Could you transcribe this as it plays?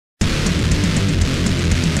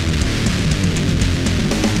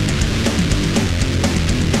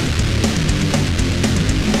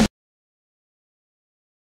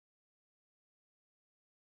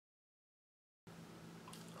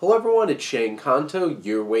Hello everyone, it's Shane Kanto,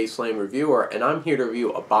 your Wasteland Reviewer, and I'm here to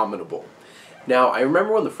review Abominable. Now, I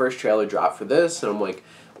remember when the first trailer dropped for this, and I'm like,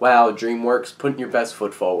 wow, DreamWorks, putting your best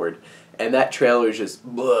foot forward. And that trailer is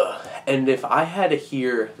just, bleh. And if I had to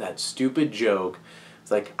hear that stupid joke, it's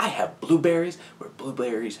like, I have blueberries where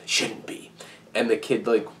blueberries shouldn't be. And the kid,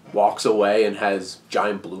 like, walks away and has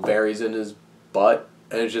giant blueberries in his butt,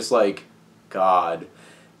 and it's just like, God,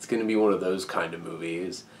 it's going to be one of those kind of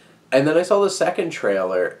movies. And then I saw the second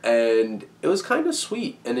trailer, and it was kind of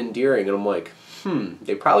sweet and endearing, and I'm like,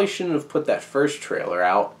 they probably shouldn't have put that first trailer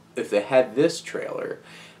out if they had this trailer.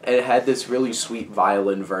 And it had this really sweet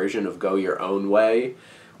violin version of Go Your Own Way,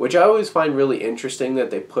 which I always find really interesting that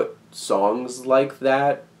they put songs like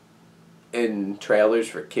that in trailers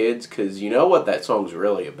for kids, because you know what that song's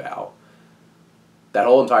really about. That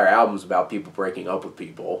whole entire album's about people breaking up with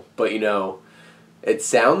people, but you know, it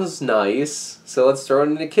sounds nice, so let's throw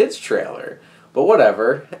it in a kid's trailer. But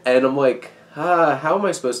whatever. And I'm like, how am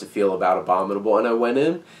I supposed to feel about Abominable? And I went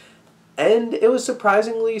in, and it was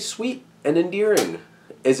surprisingly sweet and endearing.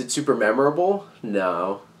 Is it super memorable?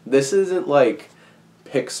 No. This isn't like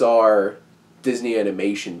Pixar, Disney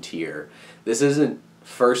animation tier. This isn't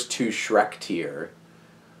first two Shrek tier.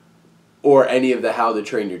 Or any of the How to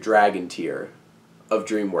Train Your Dragon tier of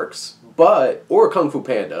DreamWorks. Or Kung Fu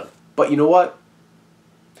Panda. But you know what?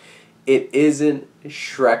 It isn't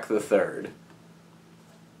Shrek the Third.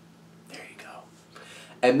 There you go.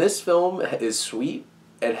 And this film is sweet.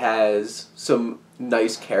 It has some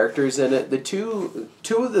nice characters in it. The two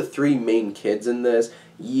of the three main kids in this,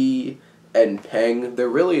 Yi and Peng, they're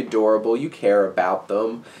really adorable. You care about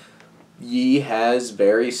them. Yi has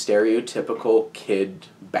very stereotypical kid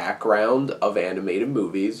background of animated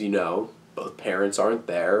movies, you know. Both parents aren't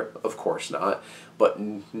there, of course not. But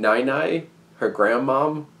Nai, her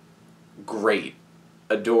grandmom, great,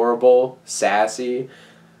 adorable, sassy.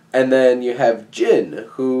 And then you have Jin,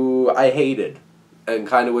 who I hated and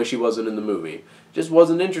kind of wish he wasn't in the movie. Just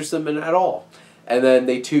wasn't interested in it at all. And then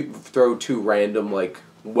they throw two random, like,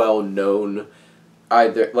 well-known,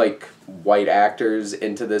 either, like, white actors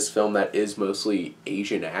into this film that is mostly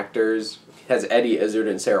Asian actors. It has Eddie Izzard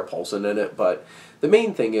and Sarah Paulson in it, but the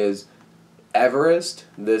main thing is Everest,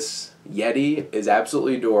 this yeti, is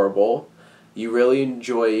absolutely adorable. You really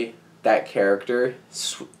enjoy that character.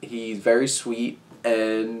 He's very sweet,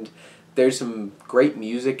 and there's some great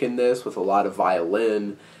music in this with a lot of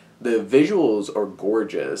violin. The visuals are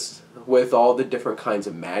gorgeous with all the different kinds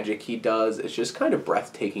of magic he does. It's just kind of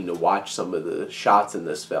breathtaking to watch some of the shots in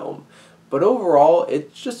this film. But overall,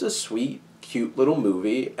 it's just a sweet, cute little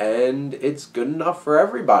movie, and it's good enough for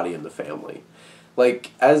everybody in the family.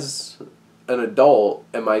 Like, as an adult,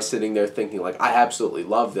 am I sitting there thinking, like, I absolutely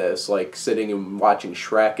love this, like sitting and watching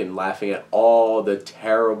Shrek and laughing at all the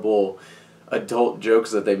terrible adult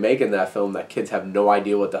jokes that they make in that film that kids have no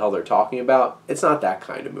idea what the hell they're talking about? It's not that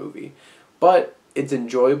kind of movie. But it's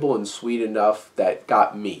enjoyable and sweet enough that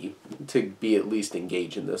got me to be at least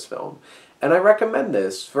engaged in this film. And I recommend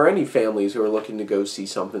this for any families who are looking to go see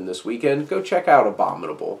something this weekend. Go check out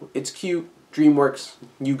Abominable. It's cute. DreamWorks,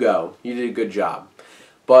 you go. You did a good job.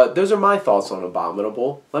 But those are my thoughts on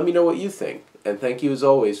Abominable. Let me know what you think. And thank you as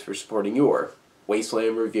always for supporting your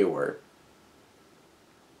Wasteland Reviewer.